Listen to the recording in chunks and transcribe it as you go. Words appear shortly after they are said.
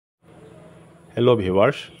Hello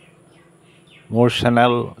viewers, মোৰ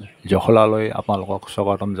channel জখলালৈ আপোনালোকক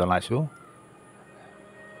স্বাগতম জনাইছো।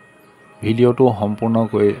 ভিডিওটো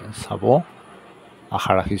সম্পূৰ্ণকৈ চাব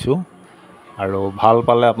আশা ৰাখিছো আৰু ভাল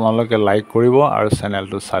পালে আপোনালোকে লাইক কৰিব আৰু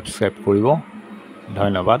চেনেলটো সাবস্ক্ৰাইব কৰিব।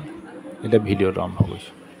 ধন্যবাদ। এতিয়া ভিডিওটো আৰম্ভ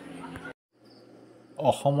কৰিছো।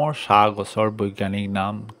 অসমৰ চাহ গছৰ বৈজ্ঞানিক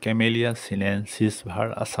নাম কেমেলিয়া চিনেনচিছ ভাৰ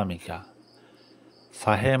আসামিকা।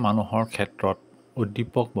 চাহে মানুহৰ ক্ষেত্ৰত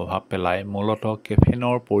উদ্দীপক প্ৰভাৱ পেলায় মূলতঃ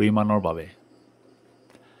কেফেনৰ পৰিমাণৰ বাবে।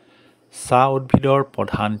 চাহ উদ্ভিদৰ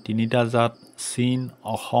প্ৰধান তিনিটা জাত চীন,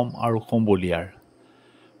 অসম আৰু কম্বোডিয়াৰ।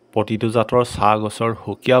 প্ৰতিটো জাতৰ চাহ গছৰ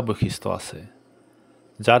সুকীয়া বৈশিষ্ট্য আছে।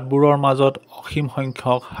 জাতবোৰৰ মাজত অসীম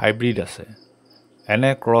সংখ্যক হাইব্ৰিড আছে।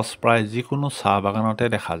 এনে ক্ৰছ প্ৰায় যিকোনো চাহ বাগানতে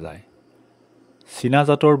দেখা যায়। চীনা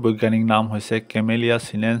জাতৰ বৈজ্ঞানিক নাম হৈছে কেমেলিয়া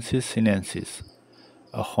চিনেনচিছ,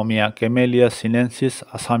 অসমীয়া কেমেলিয়া চিনেনচিছ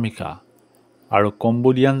আসামিকা আৰু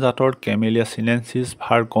কম্বোডিয়ান জাতৰ কেমেলিয়া চিনেনচিছ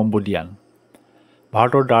ভাৰ কম্বোডিয়ান।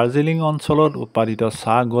 ভাৰতৰ দাৰ্জিলিং অঞ্চলত উৎপাদিত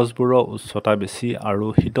চাহ গছবোৰৰ উচ্চতা বেছি আৰু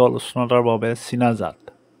শীতল উষ্ণতাৰ বাবে চীনা জাত।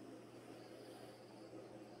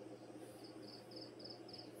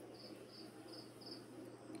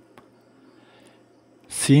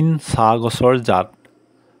 চীন চাহ গছৰ জাত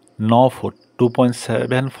 9 ফুট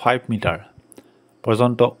 2.75 মিটাৰ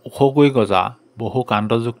পৰ্যন্ত ওখকৈ গজা, বহু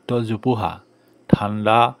কাণ্ডযুক্ত জোপোহা,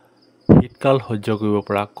 ঠাণ্ডা শীতকাল সহ্য কৰিব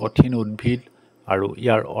পৰা কঠিন উদ্ভিদ আৰু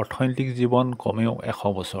ইয়াৰ অৰ্থনৈতিক জীৱন কমেও 100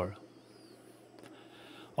 বছৰ।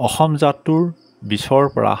 অসম জাতটোৰ 20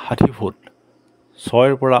 পৰা 60 ফুট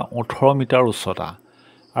 6 পৰা 18 মিটাৰ উচ্চতা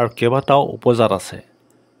আৰু কেইবাটাও উপজাত আছে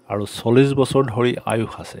আৰু 40 বছৰ ধৰি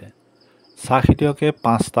আয়ুস আছে। চাহ খেতিয়কে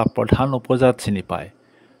 5টা প্ৰধান উপজাত চিনি পায়: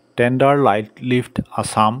 tender light লিফড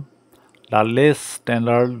Assam, the less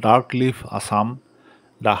tender dark leaf Assam,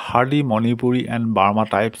 the Hardy Manipuri and Verma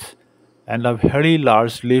types, and the very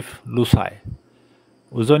large leaf লুচাই।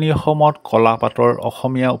 উজনি অসমত কলা পাতৰ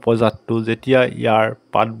অসমীয়া উপজাতটো যেতিয়া ইয়াৰ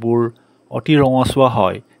পাতবোৰ অতি ৰঙচুৱা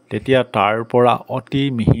হয়, তেতিয়া তাৰ পৰা অতি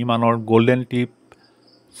মিহিমানৰ গোল্ডেন টিপ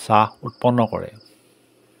চাহ উৎপন্ন কৰে।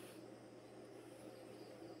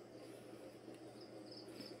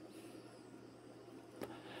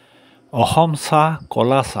 অসম চাহ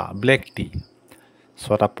কলা চাহ ব্লেক টি।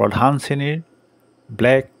 6টা প্ৰধান শ্ৰেণীৰ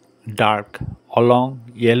black, dark, along,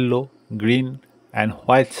 yellow, green and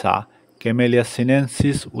white চাহ কেমেলিয়া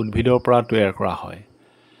চিনেনচিছ উদ্ভিদৰ পৰা তৈয়াৰ কৰা হয়।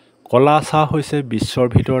 কলা চাহ হৈছে বিশ্বৰ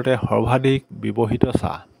ভিতৰতে সৰ্বাধিক ব্যৱহৃত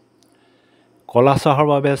চাহ। কলা চাহৰ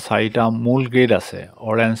বাবে 4টা মূল গ্ৰেড আছে: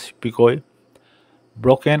 orange পিকৈ,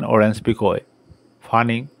 broken orange পিকৈ,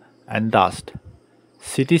 ফানিং and dust.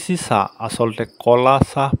 CTC চাহ আচলতে কলা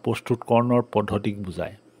চাহ প্ৰস্তুতকৰণৰ পদ্ধতিক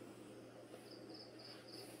বুজায়।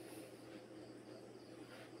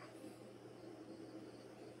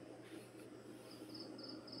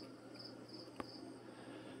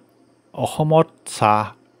 অসমত চাহ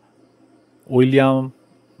উইলিয়াম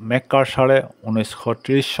মেককাৰ্চাৰে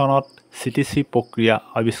 1930 চনত CTC প্ৰক্ৰিয়া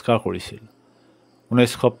আৱিষ্কাৰ কৰিছিল।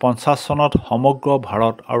 1950 চনত সমগ্ৰ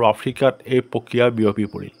ভাৰত আৰু আফ্ৰিকাত এই প্ৰক্ৰিয়া বিয়পি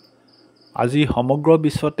পৰিল। আজি সমগ্ৰ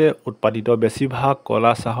বিশ্বতে উৎপাদিত বেছিভাগ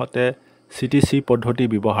কলা চাহতে CTC পদ্ধতি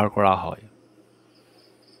ব্যৱহাৰ কৰা হয়। -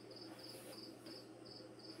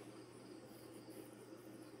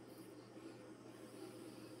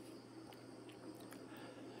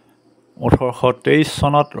 1823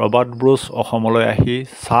 চনত ৰবাৰ্ট ব্ৰুচ অসমলৈ আহি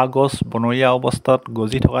চাহ গছ বনৰীয়া অৱস্থাত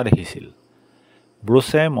গজি থকা দেখিছিল।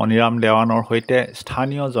 ব্ৰুচে মণিৰাম দেৱানৰ সৈতে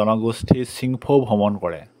স্থানীয় জনগোষ্ঠী চিংফৌ ভ্ৰমণ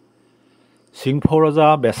কৰে। চিংফৌ ৰজা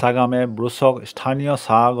বেচাগামে ব্ৰুচক স্থানীয়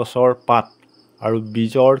চাহ গছৰ পাত আৰু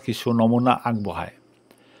বীজৰ কিছু নমুনা আগবঢ়ায়।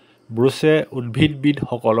 ব্ৰুচে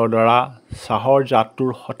উদ্ভিদবিদসকলৰ দ্বাৰা চাহৰ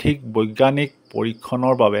জাতটোৰ সঠিক বৈজ্ঞানিক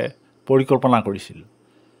পৰীক্ষণৰ বাবে পৰিকল্পনা কৰিছিল।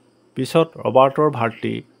 পিছত ৰবাৰ্টৰ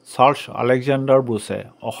ভাতৃ চাৰ্লছ আলেকজেণ্ডাৰ ব্ৰুচে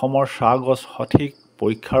অসমৰ চাহ গছ সঠিক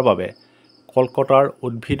পৰীক্ষাৰ বাবে কলকাতাৰ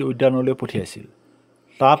উদ্ভিদ উদ্যানলৈ পঠিয়াইছিল।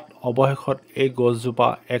 তাত অৱশেষত এই গছজোপা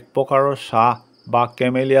এক প্ৰকাৰৰ চাহ বা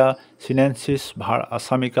কেমেলিয়া চিনেনচিছ ভাৰ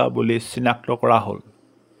আসামিকা বুলি চিনাক্ত কৰা হ'ল। -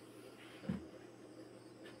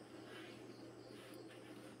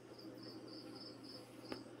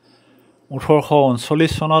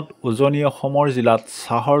 1839 চনত উজনি অসমৰ জিলাত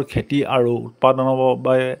চাহৰ খেতি আৰু উৎপাদনৰ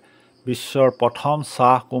বাবে বিশ্বৰ প্ৰথম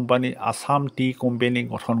চাহ কোম্পানী আসাম টি কোম্পানী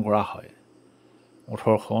গঠন কৰা হয়।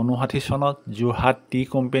 1859 চনত যোৰহাট টি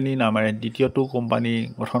কোম্পানী নামেৰে দ্বিতীয়টো কোম্পানী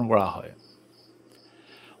গঠন কৰা হয়।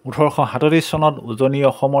 1837 চনত উজনি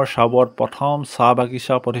অসমৰ চাবুৱাত প্ৰথম চাহ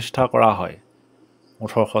বাগিচা প্ৰতিষ্ঠা কৰা হয়।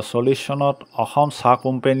 1840 চনত অসম চাহ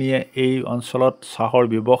কোম্পানীয়ে এই অঞ্চলত চাহৰ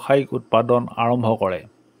ব্যৱসায়িক উৎপাদন আৰম্ভ কৰে।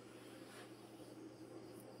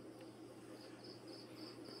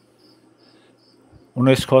 1941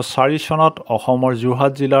 1904 চনত অসমৰ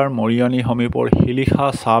যোৰহাট জিলাৰ মৰিয়নি সমীপৰ শিলিখা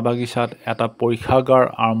চাহ বাগিচাত এটা পৰীক্ষাগাৰ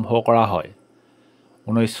আৰম্ভ কৰা হয়।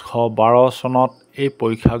 1912 চনত এই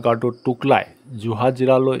পৰীক্ষাগাৰটো টুকলাই যোৰহাট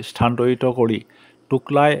জিলালৈ স্থানান্তৰিত কৰি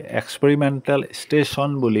টুকলাই এক্সপেৰিমেণ্টেল ষ্টেচন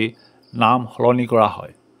বুলি নাম সলনি কৰা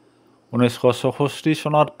হয়। 1964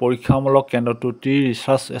 চনত পৰীক্ষামূলক কেন্দ্ৰটো টি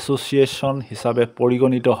ৰিচাৰ্চ এছ'চিয়েশ্যন হিচাপে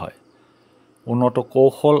পৰিগণিত হয়। উন্নত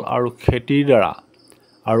কৌশল আৰু খেতিৰ দ্বাৰা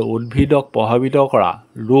আৰু উদ্ভিদক প্ৰভাৱিত কৰা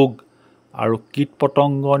ৰোগ আৰু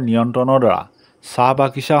কীট-পতংগ নিয়ন্ত্ৰণৰ দ্বাৰা চাহ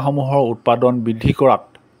বাগিচাসমূহৰ উৎপাদন বৃদ্ধি কৰাত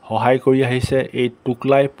সহায় কৰি আহিছে এই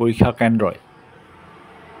টুকলাই পৰীক্ষা কেন্দ্ৰই।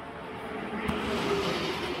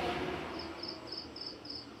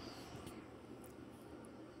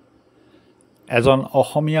 এজন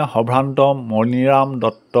অসমীয়া সম্ভ্ৰান্ত মণিৰাম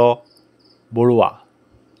দত্ত বৰুৱা,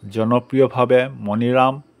 জনপ্ৰিয়ভাৱে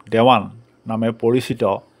মণিৰাম দেৱান নামে পৰিচিত,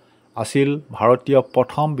 আছিল ভাৰতীয়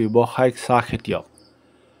প্ৰথম ব্যৱসায়িক চাহ খেতিয়ক।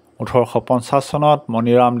 1850 চনত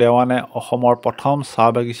মণিৰাম দেৱানে অসমৰ প্ৰথম চাহ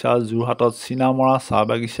বাগিচা যোৰহাটত চীনামৰা চাহ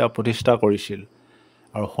বাগিচা প্ৰতিষ্ঠা কৰিছিল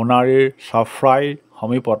আৰু সোণাৰীৰ চাফ্ৰাইৰ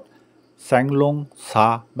সমীপত চেংলুং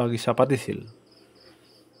চাহ বাগিচা পাতিছিল।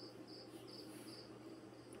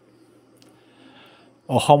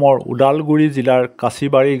 অসমৰ ওদালগুৰি জিলাৰ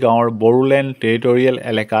কাচিবাৰী গাঁৱৰ বড়োলেণ্ড টেৰিটৰিয়েল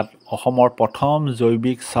এলেকাত অসমৰ প্ৰথম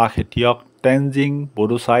জৈৱিক চাহ খেতিয়ক তেনজিং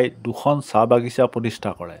বডুচাই 2খন চাহ বাগিচা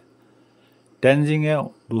প্ৰতিষ্ঠা কৰে। তেনজিঙে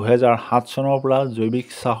 2007 চনৰ পৰা জৈৱিক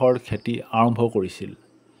চাহৰ খেতি আৰম্ভ কৰিছিল।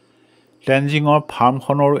 তেনজিঙৰ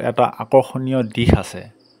ফাৰ্মখনৰো এটা আকৰ্ষণীয় দিশ আছে।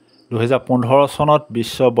 2015 চনত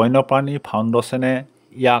বিশ্ব বন্যপ্ৰাণী ফাউণ্ডেশ্যনে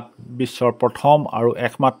ইয়াক বিশ্বৰ প্ৰথম আৰু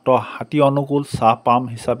একমাত্ৰ হাতী অনুকূল চাহ পাম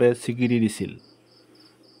হিচাপে স্বীকৃতি দিছিল।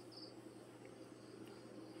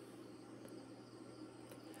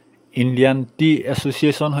 ইণ্ডিয়ান টি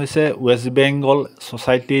এছ'চিয়েশ্যন হৈছে west Bengal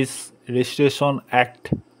societies registration act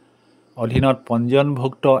অধীনত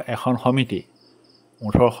পঞ্জীয়নভুক্ত এখন সমিতি।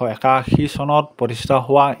 1881 চনত প্ৰতিষ্ঠা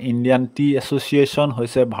হোৱা ইণ্ডিয়ান টি এছ'চিয়েশ্যন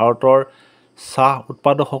হৈছে ভাৰতৰ চাহ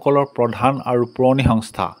উৎপাদকসকলৰ প্ৰধান আৰু পুৰণি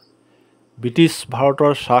সংস্থা। ব্ৰিটিছ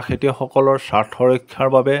ভাৰতৰ চাহ খেতিয়কসকলৰ স্বাৰ্থ ৰক্ষাৰ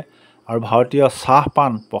বাবে আৰু ভাৰতীয় চাহ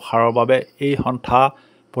পাণ প্ৰসাৰৰ বাবে এই সন্থা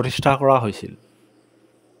প্ৰতিষ্ঠা কৰা হৈছিল।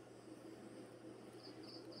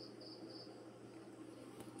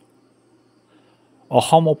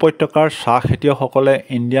 অসম উপত্যকাৰ চাহ খেতিয়কসকলে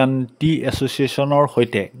ইণ্ডিয়ান টি এছ'চিয়েশ্যনৰ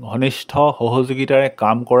সৈতে ঘনিষ্ঠ সহযোগিতাৰে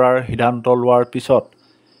কাম কৰাৰ সিদ্ধান্ত লোৱাৰ পিছত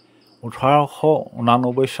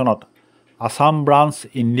 1889 চনত Assam branch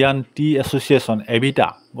Indian tea association এবিটা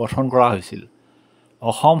গঠন কৰা হৈছিল।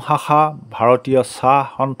 অসম শাখা ভাৰতীয় চাহ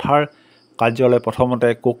সন্থাৰ কাৰ্যালয় প্ৰথমতে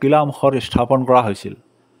ককিলামুখত স্থাপন কৰা হৈছিল।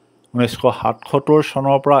 1977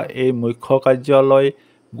 চনৰ পৰা এই মুখ্য কাৰ্যালয়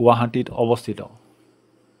গুৱাহাটীত অৱস্থিত।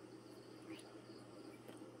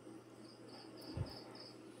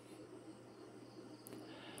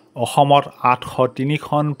 অসমত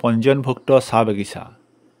 803খন পঞ্জীয়নভুক্ত চাহ বাগিচা।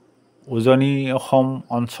 উজনি অসম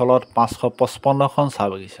অঞ্চলত 555খন চাহ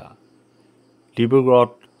বাগিচা।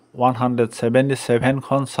 ডিব্ৰুগড়ত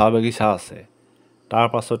 177খন চাহ বাগিচা আছে। তাৰ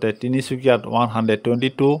পাছতে তিনিচুকীয়াত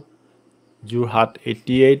 122, যোৰহাট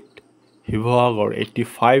 88, শিৱসাগৰ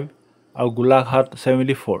 85 আৰু গোলাঘাট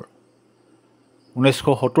 74।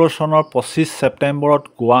 1970 চনৰ 25 ছেপ্টেম্বৰত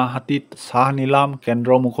গুৱাহাটীত চাহ নিলাম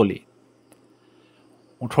কেন্দ্ৰ মুকলি।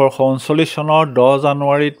 1839 চনৰ 10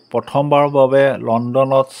 জানুৱাৰীত প্ৰথমবাৰৰ বাবে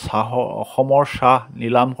লণ্ডনত অসমৰ চাহ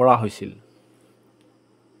নিলাম কৰা হৈছিল।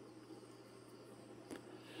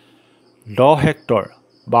 10 হেক্টৰ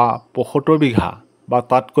বা 75 বিঘা বা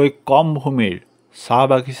তাতকৈ কম ভূমিৰ চাহ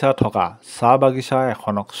বাগিচা থকা চাহ বাগিচা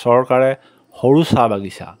এখনক চৰকাৰে সৰু চাহ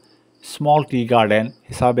বাগিচা স্মল টি গাৰ্ডেন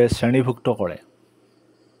হিচাপে শ্ৰেণীভুক্ত কৰে।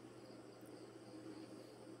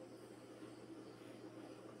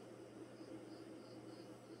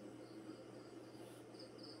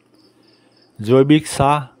 জৈৱিক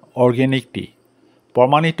চাহ অৰ্গেনিক টি।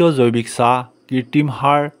 প্ৰমাণিত জৈৱিক চাহ কৃত্ৰিম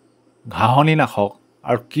সাৰ, ঘাঁহনিনাশক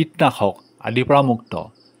আৰু কীটনাশক আদিৰ পৰা মুক্ত।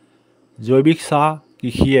 জৈৱিক চাহ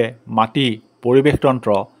কৃষিয়ে মাটি, পৰিৱেশতন্ত্ৰ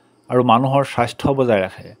আৰু মানুহৰ স্বাস্থ্য বজাই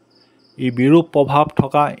ৰাখে। ই বিৰূপ প্ৰভাৱ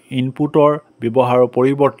থকা ইনপুটৰ ব্যৱহাৰৰ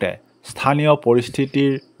পৰিৱৰ্তে স্থানীয়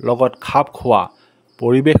পৰিস্থিতিৰ লগত খাপ খোৱা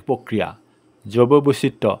পৰিৱেশ প্ৰক্ৰিয়া, জৈৱ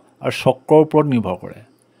বৈচিত্ৰ্য আৰু চক্ৰৰ ওপৰত নিৰ্ভৰ কৰে।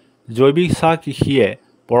 জৈৱিক চাহ কৃষিয়ে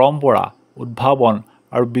পৰম্পৰা, উদ্ভাৱন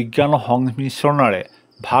আৰু বিজ্ঞানৰ সংমিশ্ৰণেৰে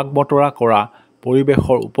ভাগ বতৰা কৰা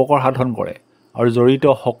পৰিৱেশৰ উপকাৰ সাধন কৰে আৰু জড়িত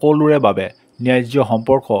সকলোৰে বাবে ন্যায্য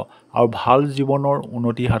সম্পৰ্ক আৰু ভাল জীৱনৰ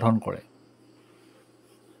উন্নতি সাধন কৰে।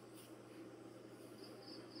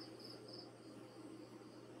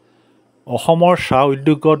 অসমৰ চাহ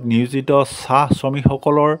উদ্যোগত নিয়োজিত চাহ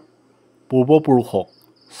শ্ৰমিকসকলৰ পূৰ্বপুৰুষক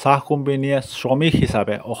চাহ কোম্পানীয়ে শ্ৰমিক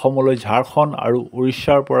হিচাপে অসমলৈ ঝাৰখণ্ড আৰু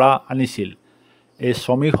উৰিষ্যাৰ পৰা আনিছিল। এই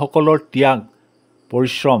শ্ৰমিকসকলৰ ত্যাগ,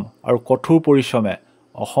 পৰিশ্ৰম আৰু কঠোৰ পৰিশ্ৰমে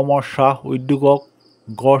অসমৰ চাহ উদ্যোগক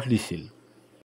গঢ় দিছিল।